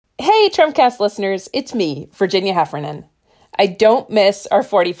Hey, Trumpcast listeners, it's me, Virginia Heffernan. I don't miss our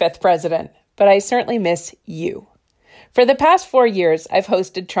 45th president, but I certainly miss you. For the past 4 years, I've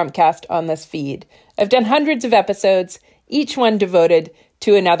hosted Trumpcast on this feed. I've done hundreds of episodes, each one devoted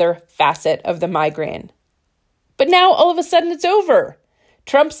to another facet of the migraine. But now, all of a sudden, it's over.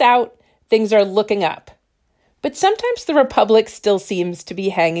 Trump's out, things are looking up. But sometimes the Republic still seems to be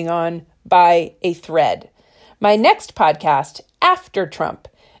hanging on by a thread. My next podcast, After Trump,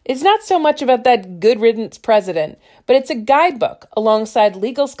 is not so much about that good riddance president, but it's a guidebook alongside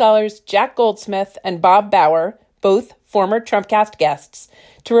legal scholars Jack Goldsmith and Bob Bauer, both former Trumpcast guests,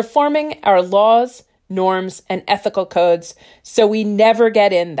 to reforming our laws, norms, and ethical codes so we never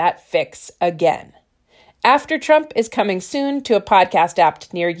get in that fix again. After Trump is coming soon to a podcast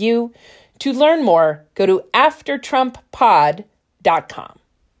app near you. To learn more, go to aftertrumppod.com.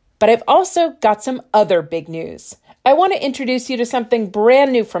 But I've also got some other big news. I want to introduce you to something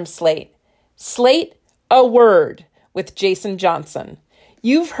brand new from Slate. Slate, A Word with Jason Johnson.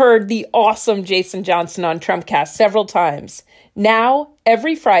 You've heard the awesome Jason Johnson on Trumpcast several times. Now,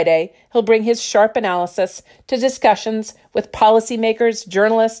 every Friday, he'll bring his sharp analysis to discussions with policymakers,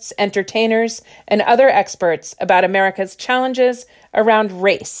 journalists, entertainers, and other experts about America's challenges around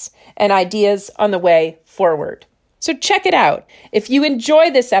race and ideas on the way forward. So check it out. If you enjoy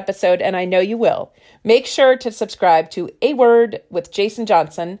this episode, and I know you will, make sure to subscribe to A Word with Jason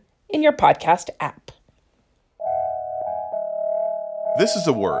Johnson in your podcast app. This is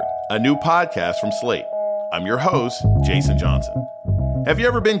A Word, a new podcast from Slate. I'm your host, Jason Johnson. Have you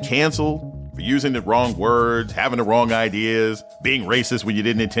ever been canceled for using the wrong words, having the wrong ideas, being racist when you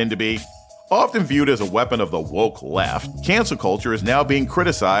didn't intend to be? Often viewed as a weapon of the woke left, cancel culture is now being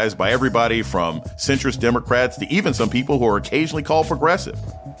criticized by everybody from centrist Democrats to even some people who are occasionally called progressive.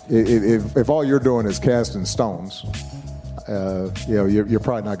 If all you're doing is casting stones, you're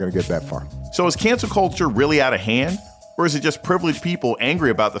probably not going to get that far. So is cancel culture really out of hand? Or is it just privileged people angry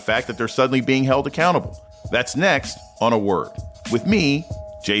about the fact that they're suddenly being held accountable? That's next on A Word with me,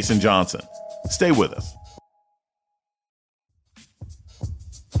 Jason Johnson. Stay with us.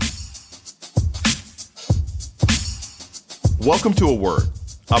 Welcome to A Word,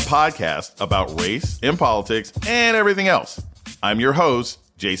 a podcast about race and politics and everything else. I'm your host,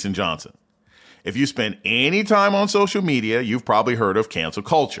 Jason Johnson. If you spend any time on social media, you've probably heard of cancel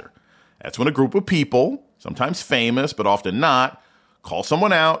culture. That's when a group of people, sometimes famous but often not, call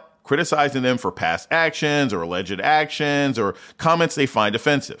someone out, criticizing them for past actions or alleged actions or comments they find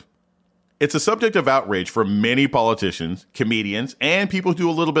offensive. It's a subject of outrage for many politicians, comedians, and people who do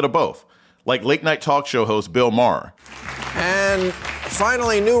a little bit of both, like late-night talk show host Bill Maher. And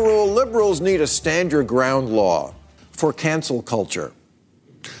finally, new rule, liberals need a stand-your-ground law for cancel culture,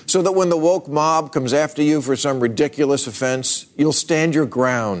 so that when the woke mob comes after you for some ridiculous offense, you'll stand your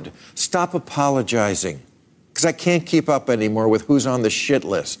ground. Stop apologizing, because I can't keep up anymore with who's on the shit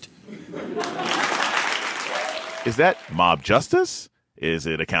list. Is that mob justice? Is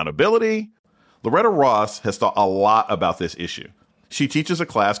it accountability? Loretta Ross has thought a lot about this issue. She teaches a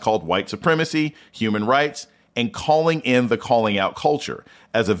class called White Supremacy, Human Rights, and Calling in the Calling Out Culture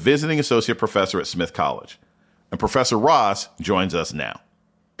as a visiting associate professor at Smith College. And Professor Ross joins us now.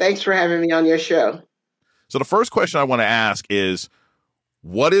 Thanks for having me on your show. So the first question I want to ask is,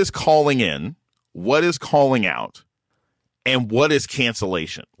 what is calling in? What is calling out? And what is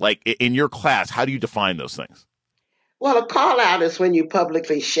cancellation? Like in your class, how do you define those things? Well, a call out is when you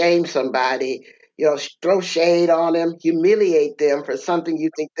publicly shame somebody, throw shade on them, humiliate them for something you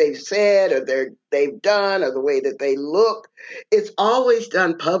think they've said or they've done or the way that they look. It's always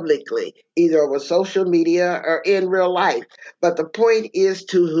done publicly, either over social media or in real life. But the point is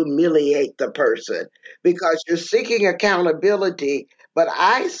to humiliate the person because you're seeking accountability. But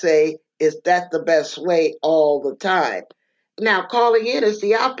I say, is that the best way all the time? Now, calling in is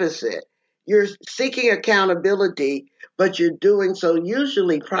the opposite. You're seeking accountability, but you're doing so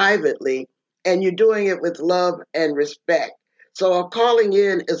usually privately, and you're doing it with love and respect. So a calling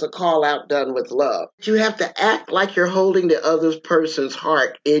in is a call out done with love. You have to act like you're holding the other person's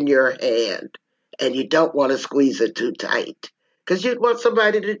heart in your hand, and you don't want to squeeze it too tight because you'd want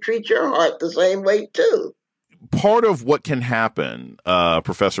somebody to treat your heart the same way too. Part of what can happen,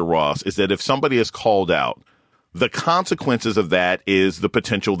 Professor Ross, is that if somebody is called out, the consequences of that is the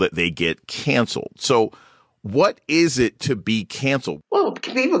potential that they get canceled. So what is it to be canceled? Well,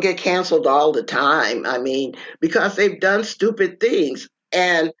 people get canceled all the time. Because they've done stupid things.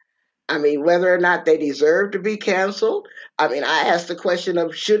 And whether or not they deserve to be canceled. I asked the question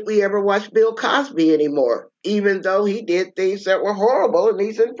of, should we ever watch Bill Cosby anymore? Even though he did things that were horrible and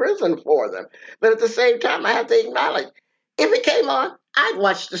he's in prison for them. But at the same time, I have to acknowledge, if it came on, I'd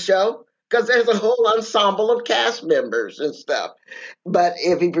watch the show because there's a whole ensemble of cast members and stuff. But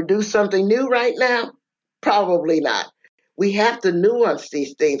if he produced something new right now, probably not. We have to nuance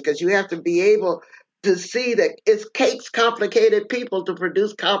these things because you have to be able to see that it takes complicated people to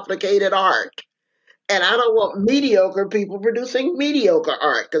produce complicated art. And I don't want mediocre people producing mediocre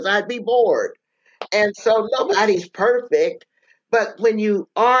art because I'd be bored. And so nobody's perfect. But when you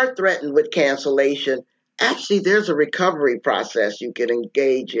are threatened with cancellation, actually there's a recovery process you can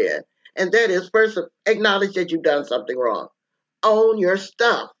engage in. And that is first acknowledge that you've done something wrong. Own your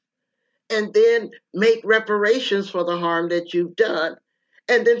stuff. And then make reparations for the harm that you've done.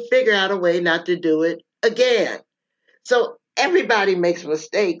 And then figure out a way not to do it again. So everybody makes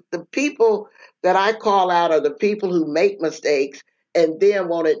mistakes. The people that I call out are the people who make mistakes and then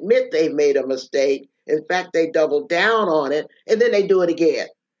won't admit they made a mistake. In fact, they double down on it and then they do it again.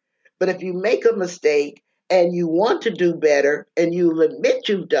 But if you make a mistake and you want to do better and you admit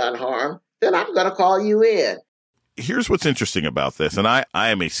you've done harm, then I'm going to call you in. Here's what's interesting about this, and I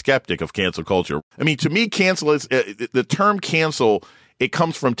am a skeptic of cancel culture. I mean, to me, cancel is the term cancel. It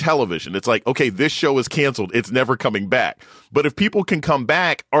comes from television. It's like, okay, this show is canceled. It's never coming back. But if people can come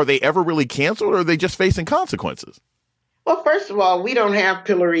back, are they ever really canceled or are they just facing consequences? Well, first of all, we don't have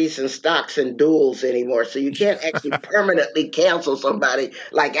pillories and stocks and duels anymore, so you can't actually permanently cancel somebody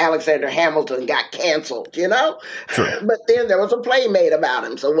like Alexander Hamilton got canceled, you know? Sure. But then there was a play made about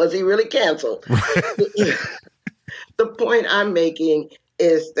him, so was he really canceled? The point I'm making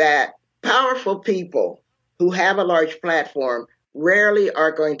is that powerful people who have a large platform rarely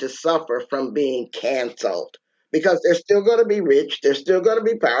are going to suffer from being canceled because they're still going to be rich, they're still going to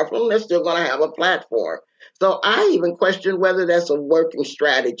be powerful, and they're still going to have a platform. So I even question whether that's a working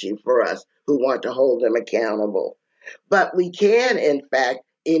strategy for us who want to hold them accountable. But we can, in fact,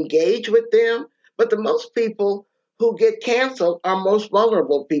 engage with them. But the most people who get canceled are most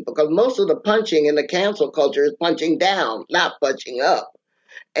vulnerable people because most of the punching in the cancel culture is punching down, not punching up.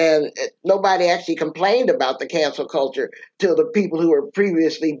 And nobody actually complained about the cancel culture till the people who were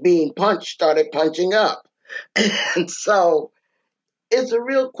previously being punched started punching up. And so it's a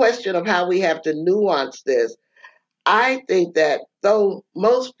real question of how we have to nuance this. I think that though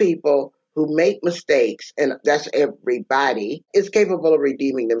most people who make mistakes, and that's everybody, is capable of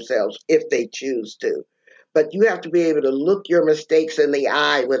redeeming themselves if they choose to. But you have to be able to look your mistakes in the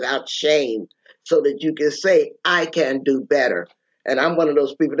eye without shame so that you can say, I can do better. And I'm one of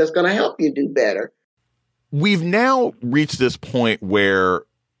those people that's going to help you do better. We've now reached this point where,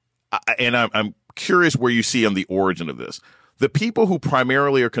 and I'm curious where you see on the origin of this. The people who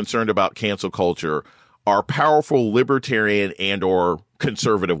primarily are concerned about cancel culture are powerful libertarian and or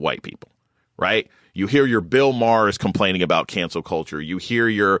conservative white people, right? You hear your Bill Maher's complaining about cancel culture. You hear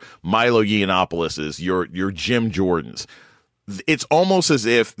your Milo Yiannopoulos, your Jim Jordans. It's almost as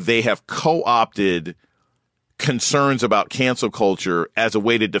if they have co-opted concerns about cancel culture as a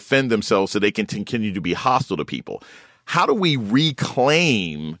way to defend themselves so they can continue to be hostile to people. How do we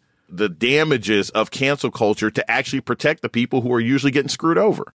reclaim the damages of cancel culture to actually protect the people who are usually getting screwed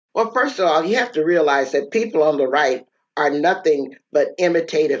over? Well, first of all, you have to realize that people on the right are nothing but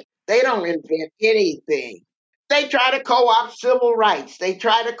imitative. They don't invent anything. They try to co-opt civil rights. They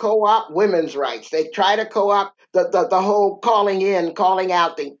try to co-opt women's rights. They try to co-opt the whole calling in, calling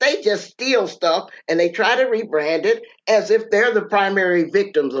out thing. They just steal stuff and they try to rebrand it as if they're the primary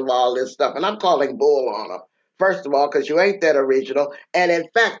victims of all this stuff. And I'm calling bull on them. First of all, because you ain't that original. And in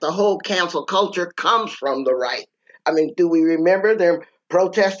fact, the whole cancel culture comes from the right. I mean, do we remember them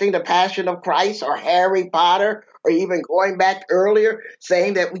protesting the Passion of Christ or Harry Potter, or even going back earlier,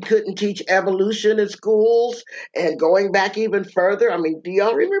 saying that we couldn't teach evolution in schools, and going back even further? I mean, do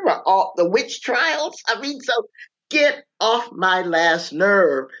y'all remember all the witch trials? I mean, so get off my last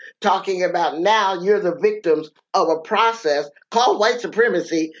nerve talking about now you're the victims of a process called white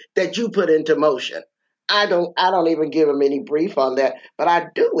supremacy that you put into motion. I don't even give them any brief on that, but I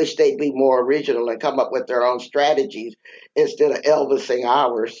do wish they'd be more original and come up with their own strategies instead of Elvising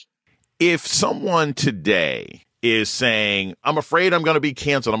ours. If someone today is saying, I'm afraid I'm going to be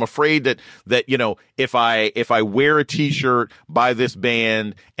canceled. I'm afraid that you know, if I wear a T-shirt by this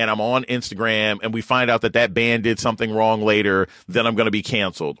band and I'm on Instagram and we find out that band did something wrong later, then I'm going to be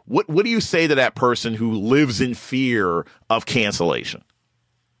canceled. What do you say to that person who lives in fear of cancellation?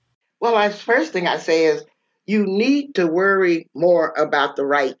 Well, the first thing I say is you need to worry more about the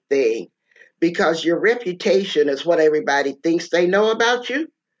right thing because your reputation is what everybody thinks they know about you,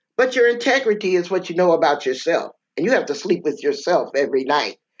 but your integrity is what you know about yourself. And you have to sleep with yourself every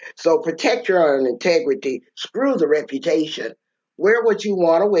night. So protect your own integrity. Screw the reputation. Wear what you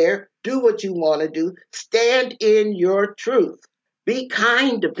want to wear. Do what you want to do. Stand in your truth. Be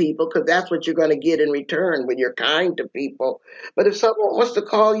kind to people because that's what you're going to get in return when you're kind to people. But if someone wants to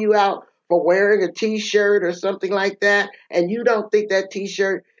call you out for wearing a T-shirt or something like that, and you don't think that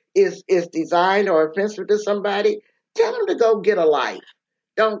T-shirt is designed or offensive to somebody, tell them to go get a life.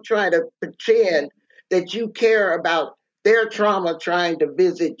 Don't try to pretend that you care about their trauma trying to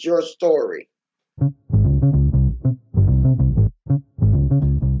visit your story.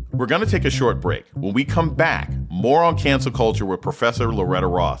 We're going to take a short break. When we come back, more on cancel culture with Professor Loretta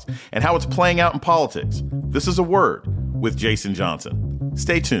Ross and how it's playing out in politics. This is A Word with Jason Johnson.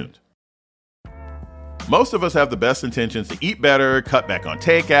 Stay tuned. Most of us have the best intentions to eat better, cut back on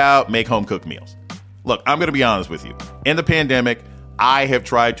takeout, make home-cooked meals. Look, I'm going to be honest with you. In the pandemic, I have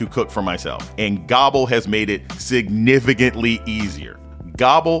tried to cook for myself, and Gobble has made it significantly easier.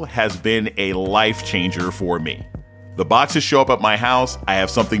 Gobble has been a life changer for me. The boxes show up at my house. I have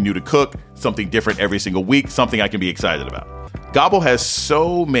something new to cook, something different every single week, something I can be excited about. Gobble has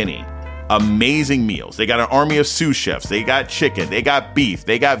so many amazing meals. They got an army of sous chefs. They got chicken. They got beef.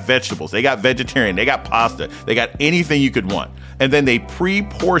 They got vegetables. They got vegetarian. They got pasta. They got anything you could want. And then they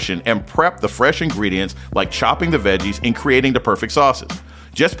pre-portion and prep the fresh ingredients like chopping the veggies and creating the perfect sauces.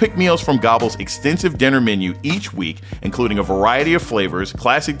 Just pick meals from Gobble's extensive dinner menu each week, including a variety of flavors,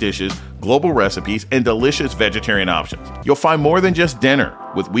 classic dishes, global recipes, and delicious vegetarian options. You'll find more than just dinner,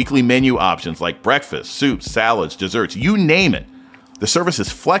 with weekly menu options like breakfast, soups, salads, desserts, you name it. The service is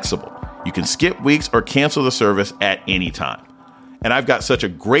flexible. You can skip weeks or cancel the service at any time. And I've got such a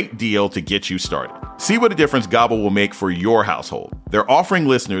great deal to get you started. See what a difference Gobble will make for your household. They're offering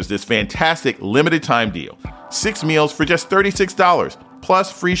listeners this fantastic limited time deal. 6 meals for just $36,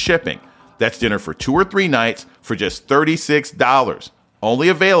 plus free shipping. That's dinner for 2 or 3 nights for just $36. Only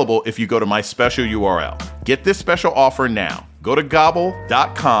available if you go to my special URL. Get this special offer now. Go to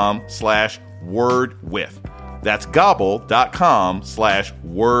gobble.com/wordwith. That's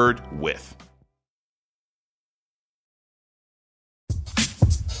gobble.com/wordwith.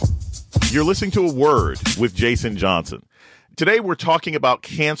 You're listening to A Word with Jason Johnson. Today we're talking about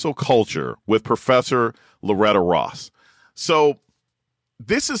cancel culture with Professor Loretta Ross. So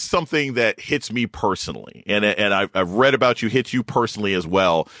this is something that hits me personally, and I've read about hits you personally as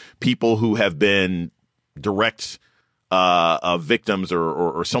well. People who have been direct victims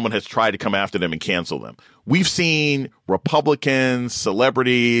or someone has tried to come after them and cancel them. We've seen Republicans,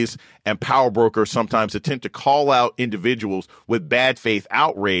 celebrities, and power brokers sometimes attempt to call out individuals with bad faith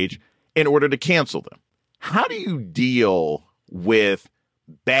outrage in order to cancel them. How do you deal with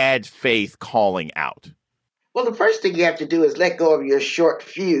bad faith calling out? Well, the first thing you have to do is let go of your short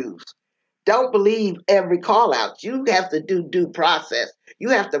fuse. Don't believe every call out. You have to do due process. You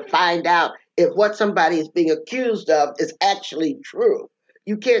have to find out if what somebody is being accused of is actually true.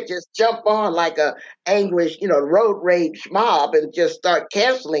 You can't just jump on like a anguish, road rage mob and just start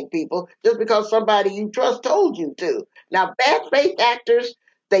canceling people just because somebody you trust told you to. Now, bad faith actors,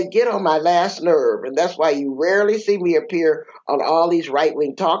 they get on my last nerve, and that's why you rarely see me appear on all these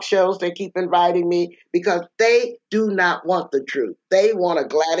right-wing talk shows. They keep inviting me because they do not want the truth. They want a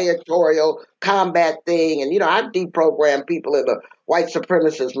gladiatorial combat thing. And, I've deprogrammed people in the white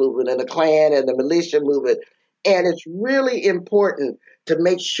supremacist movement and the Klan and the militia movement. And it's really important to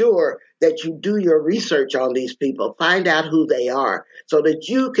make sure that you do your research on these people, find out who they are, so that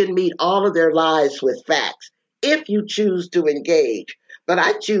you can meet all of their lies with facts if you choose to engage. But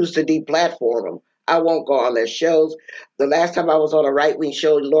I choose to deplatform them. I won't go on their shows. The last time I was on a right-wing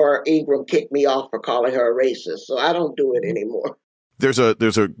show, Laura Ingraham kicked me off for calling her a racist, so I don't do it anymore. There's a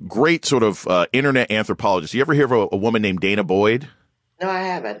great sort of internet anthropologist. You ever hear of a woman named Dana Boyd? No, I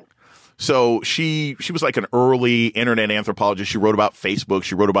haven't. So she was like an early internet anthropologist. She wrote about Facebook.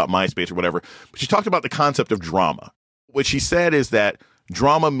 She wrote about MySpace or whatever. But she talked about the concept of drama. What she said is that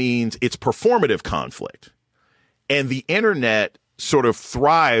drama means it's performative conflict. And the internet sort of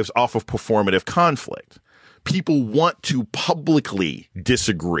thrives off of performative conflict. People want to publicly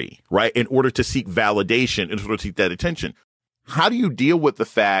disagree, right, in order to seek validation, in order to seek that attention. How do you deal with the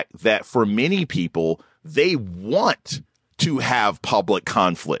fact that for many people, they want to have public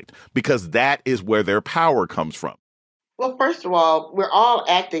conflict because that is where their power comes from? Well, first of all, we're all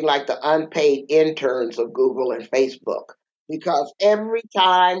acting like the unpaid interns of Google and Facebook, because every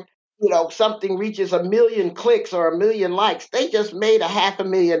time something reaches 1 million clicks or 1 million likes, they just made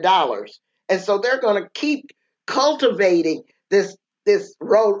 $500,000. And so they're going to keep cultivating this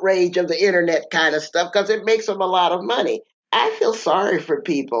road rage of the internet kind of stuff because it makes them a lot of money. I feel sorry for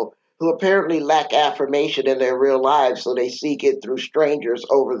people who apparently lack affirmation in their real lives, so they seek it through strangers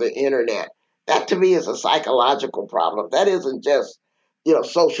over the internet. That to me is a psychological problem. That isn't just,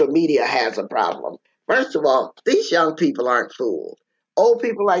 social media has a problem. First of all, these young people aren't fooled. Old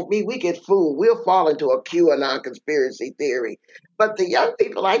people like me, we get fooled. We'll fall into a QAnon conspiracy theory. But the young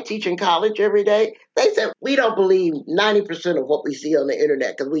people I teach in college every day, they said we don't believe 90% of what we see on the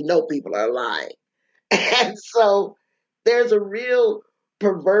internet because we know people are lying. And so there's a real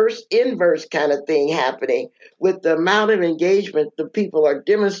perverse, inverse kind of thing happening with the amount of engagement the people are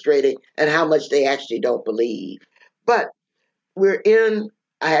demonstrating and how much they actually don't believe. But we're in,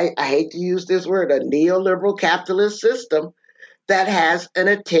 I hate to use this word, a neoliberal capitalist system that has an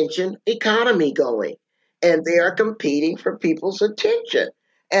attention economy going. And they are competing for people's attention.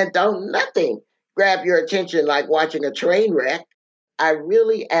 And don't nothing grab your attention like watching a train wreck. I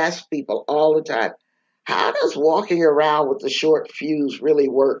really ask people all the time, how does walking around with a short fuse really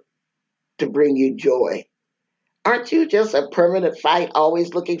work to bring you joy? Aren't you just a permanent fight,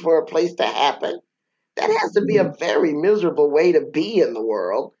 always looking for a place to happen? That has to be a very miserable way to be in the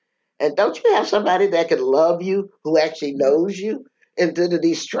world. And don't you have somebody that can love you who actually knows you? Instead of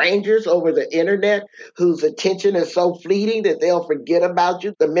these strangers over the internet whose attention is so fleeting that they'll forget about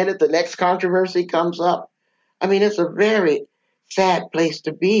you the minute the next controversy comes up. I mean, it's a very sad place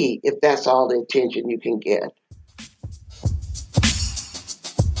to be if that's all the attention you can get.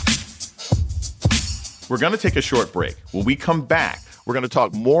 We're going to take a short break. When we come back, we're going to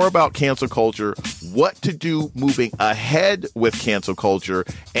talk more about cancel culture, what to do moving ahead with cancel culture,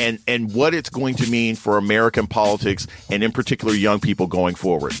 and what it's going to mean for American politics and in particular young people going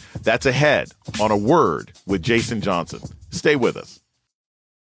forward. That's ahead on A Word with Jason Johnson. Stay with us.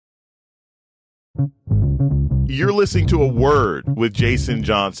 You're listening to A Word with Jason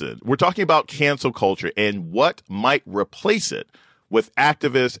Johnson. We're talking about cancel culture and what might replace it with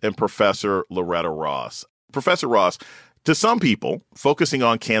activist and Professor Loretta Ross. Professor Ross, to some people, focusing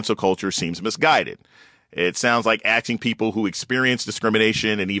on cancel culture seems misguided. It sounds like asking people who experience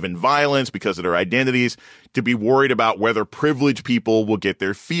discrimination and even violence because of their identities to be worried about whether privileged people will get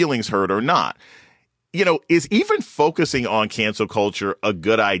their feelings hurt or not. You know, is even focusing on cancel culture a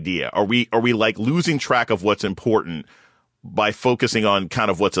good idea? Are we like losing track of what's important by focusing on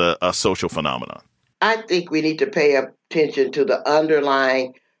kind of what's a social phenomenon? I think we need to pay attention to the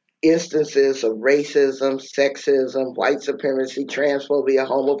underlying instances of racism, sexism, white supremacy, transphobia,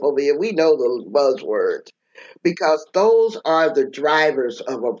 homophobia. We know the buzzwords because those are the drivers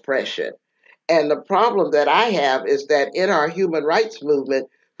of oppression. And the problem that I have is that in our human rights movement,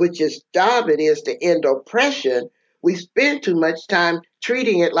 which is job it is to end oppression, we spend too much time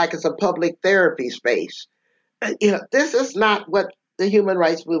treating it like it's a public therapy space. You know, this is not what the human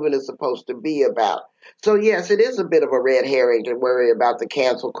rights movement is supposed to be about. So yes, it is a bit of a red herring to worry about the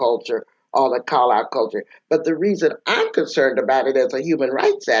cancel culture or the call-out culture. But the reason I'm concerned about it as a human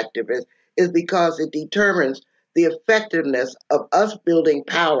rights activist is because it determines the effectiveness of us building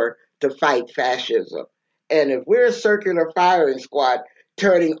power to fight fascism. And if we're a circular firing squad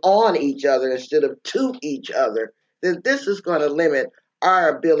turning on each other instead of to each other, then this is going to limit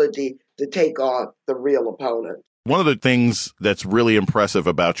our ability to take on the real opponent. One of the things that's really impressive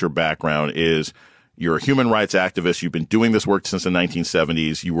about your background is you're a human rights activist. You've been doing this work since the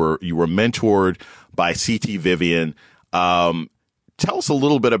 1970s. You were mentored by C.T. Vivian. Tell us a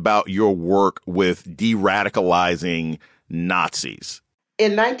little bit about your work with de-radicalizing Nazis.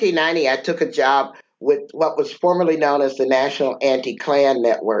 In 1990, I took a job with what was formerly known as the National Anti-Klan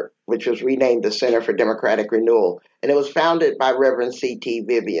Network, which was renamed the Center for Democratic Renewal. And it was founded by Reverend C.T.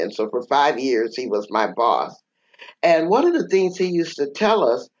 Vivian. So for 5 years, he was my boss. And one of the things he used to tell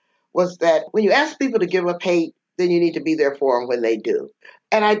us was that when you ask people to give up hate, then you need to be there for them when they do.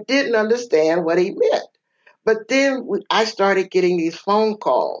 And I didn't understand what he meant. But then I started getting these phone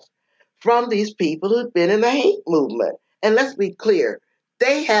calls from these people who'd been in the hate movement. And let's be clear,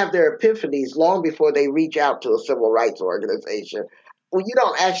 they have their epiphanies long before they reach out to a civil rights organization. Well, you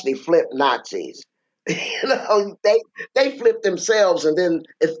don't actually flip Nazis. You know, they flip themselves, and then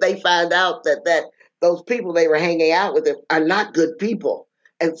if they find out that those people they were hanging out with are not good people.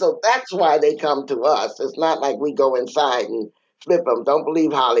 And so that's why they come to us. It's not like we go inside and flip them. Don't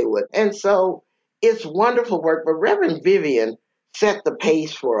believe Hollywood. And so it's wonderful work. But Reverend Vivian set the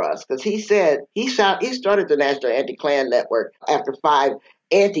pace for us because he said he started the National Anti-Klan Network after 5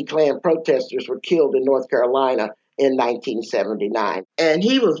 anti-Klan protesters were killed in North Carolina in 1979. And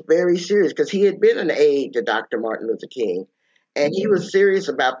he was very serious because he had been an aide to Dr. Martin Luther King. And he was serious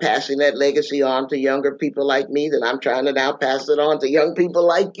about passing that legacy on to younger people like me, that I'm trying to now pass it on to young people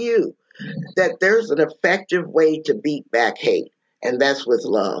like you, that there's an effective way to beat back hate, and that's with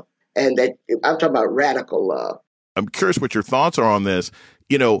love. And that I'm talking about radical love. I'm curious what your thoughts are on this.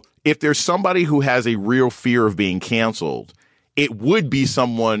 You know, if there's somebody who has a real fear of being canceled, it would be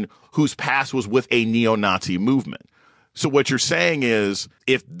someone whose past was with a neo-Nazi movement. So what you're saying is,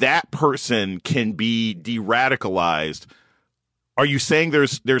 if that person can be de-radicalized, are you saying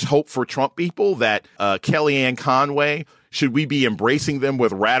there's hope for Trump people, that Kellyanne Conway, should we be embracing them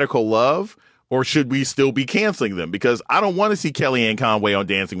with radical love, or should we still be canceling them? Because I don't want to see Kellyanne Conway on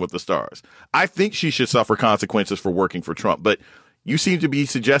Dancing with the Stars. I think she should suffer consequences for working for Trump, but you seem to be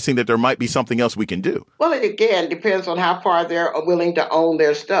suggesting that there might be something else we can do. Well, it again depends on how far they're willing to own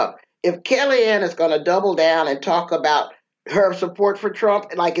their stuff. If Kellyanne is going to double down and talk about her support for Trump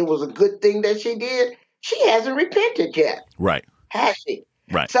like it was a good thing that she did, she hasn't repented yet. Right. Has she?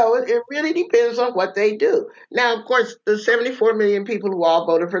 Right. So it really depends on what they do. Now, of course, the 74 million people who all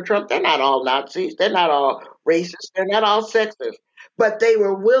voted for Trump, they're not all Nazis. They're not all racist. They're not all sexist. But they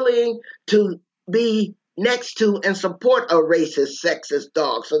were willing to be next to and support a racist, sexist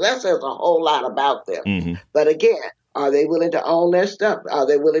dog. So that says a whole lot about them. Mm-hmm. But again, are they willing to own their stuff? Are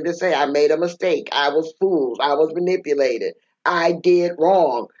they willing to say, I made a mistake, I was fooled, I was manipulated, I did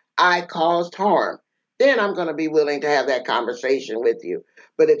wrong, I caused harm? Then I'm going to be willing to have that conversation with you.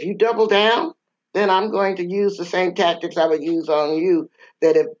 But if you double down, then I'm going to use the same tactics I would use on you,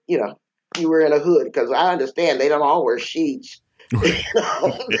 that if, you were in a hood, because I understand they don't all wear sheets.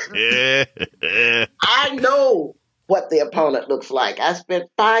 I know what the opponent looks like. I spent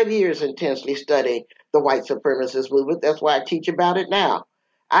 5 years intensely studying the white supremacist movement. That's why I teach about it now.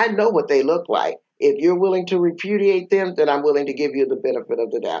 I know what they look like. If you're willing to repudiate them, then I'm willing to give you the benefit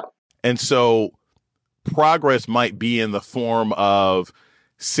of the doubt. And so progress might be in the form of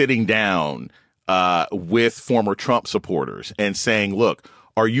sitting down with former Trump supporters and saying, look,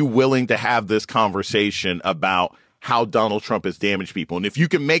 are you willing to have this conversation about how Donald Trump has damaged people? And if you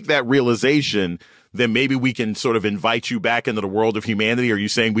can make that realization, then maybe we can sort of invite you back into the world of humanity. Are you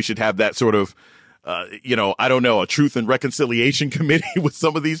saying we should have that sort of, I don't know, a truth and reconciliation committee with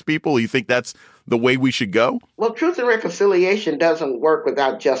some of these people? You think that's the way we should go? Well, truth and reconciliation doesn't work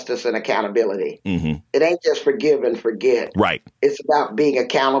without justice and accountability. Mm-hmm. It ain't just forgive and forget. Right. It's about being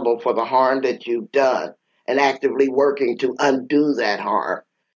accountable for the harm that you've done and actively working to undo that harm.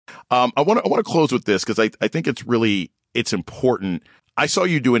 I want to close with this because I think it's important. I saw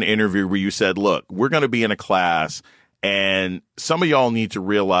you do an interview where you said, look, we're going to be in a class and some of y'all need to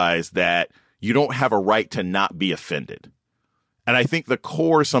realize that you don't have a right to not be offended. And I think the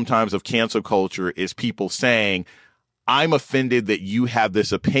core sometimes of cancel culture is people saying, I'm offended that you have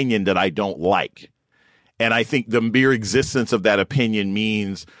this opinion that I don't like. And I think the mere existence of that opinion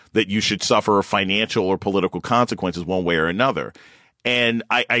means that you should suffer financial or political consequences one way or another. And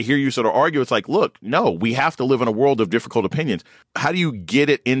I hear you sort of argue. It's like, look, no, we have to live in a world of difficult opinions. How do you get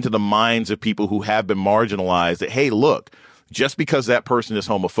it into the minds of people who have been marginalized that, hey, look, just because that person is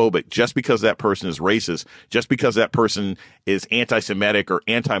homophobic, just because that person is racist, just because that person is anti-Semitic or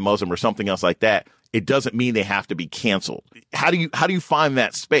anti-Muslim or something else like that, it doesn't mean they have to be canceled. How do you find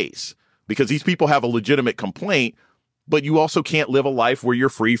that space? Because these people have a legitimate complaint, but you also can't live a life where you're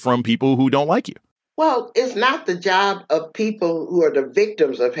free from people who don't like you. Well, it's not the job of people who are the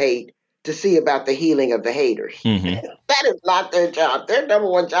victims of hate to see about the healing of the haters. Mm-hmm. That is not their job. Their number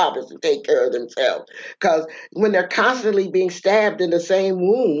one job is to take care of themselves. Because when they're constantly being stabbed in the same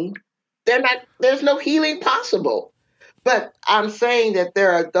wound, there's no healing possible. But I'm saying that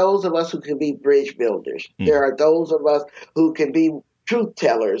there are those of us who can be bridge builders. Mm-hmm. There are those of us who can be truth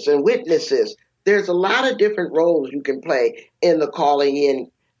tellers and witnesses. There's a lot of different roles you can play in the calling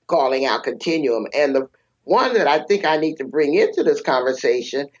out continuum. And the one that I think I need to bring into this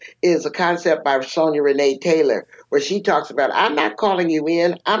conversation is a concept by Sonia Renee Taylor, where she talks about, I'm not calling you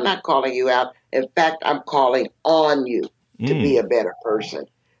in, I'm not calling you out. In fact, I'm calling on you to be a better person.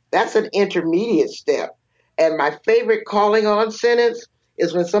 That's an intermediate step. And my favorite calling on sentence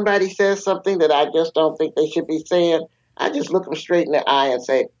is when somebody says something that I just don't think they should be saying. I just look them straight in the eye and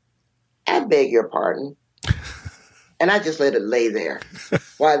say, I beg your pardon. And I just let it lay there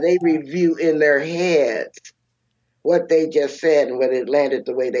while they review in their heads what they just said and whether it landed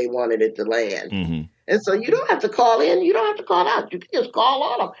the way they wanted it to land. Mm-hmm. And so you don't have to call in. You don't have to call out. You can just call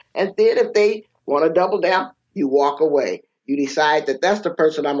on them. And then if they want to double down, you walk away. You decide that that's the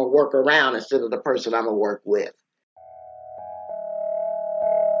person I'm going to work around instead of the person I'm going to work with.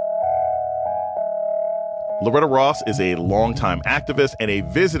 Loretta Ross is a longtime activist and a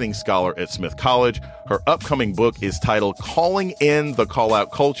visiting scholar at Smith College. Her upcoming book is titled Calling in the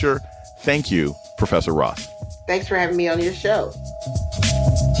Call-Out Culture. Thank you, Professor Ross. Thanks for having me on your show.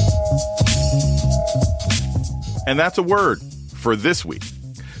 And that's a word for this week.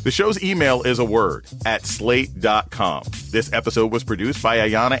 The show's email is a word at slate.com. This episode was produced by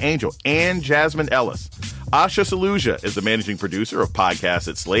Ayanna Angel and Jasmine Ellis. Asha Saluja is the managing producer of Podcasts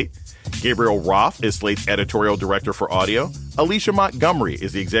at Slate. Gabriel Roth is Slate's editorial director for audio. Alicia Montgomery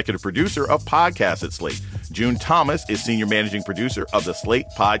is the executive producer of Podcasts at Slate. June Thomas is senior managing producer of the Slate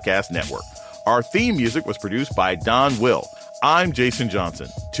Podcast Network. Our theme music was produced by Don Will. I'm Jason Johnson.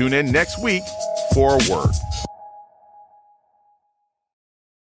 Tune in next week for A Word.